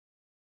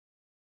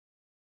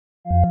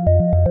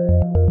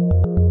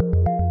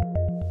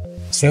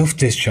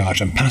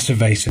Self-discharge and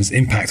passivation's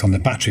impact on the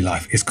battery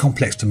life is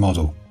complex to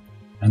model,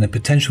 and the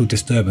potential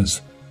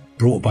disturbance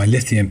brought by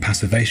lithium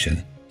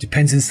passivation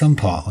depends in some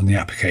part on the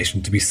application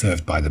to be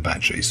served by the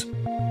batteries.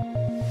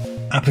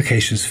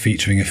 Applications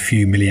featuring a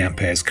few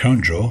milliamperes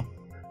current draw,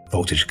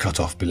 voltage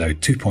cutoff below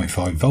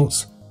 2.5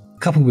 volts,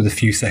 coupled with a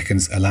few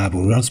seconds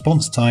allowable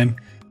response time,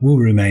 will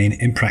remain,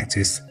 in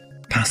practice,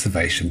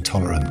 passivation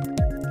tolerant.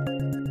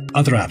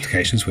 Other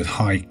applications with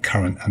high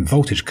current and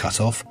voltage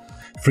cutoff,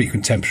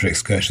 frequent temperature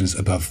excursions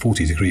above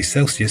 40 degrees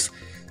Celsius,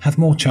 have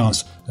more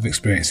chance of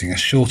experiencing a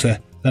shorter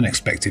than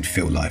expected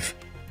field life.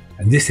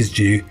 And this is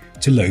due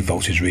to low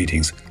voltage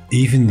readings,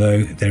 even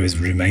though there is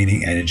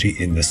remaining energy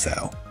in the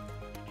cell.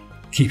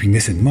 Keeping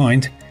this in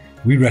mind,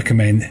 we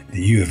recommend that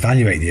you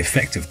evaluate the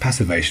effect of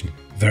passivation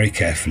very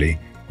carefully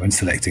when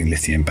selecting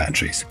lithium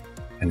batteries,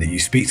 and that you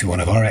speak to one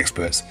of our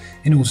experts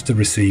in order to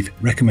receive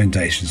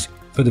recommendations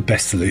for the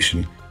best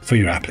solution for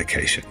your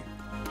application.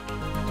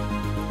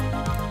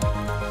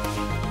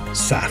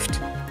 Saft.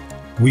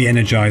 We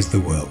energize the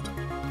world,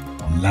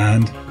 on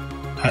land,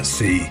 at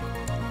sea,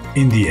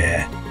 in the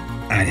air,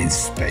 and in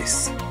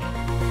space.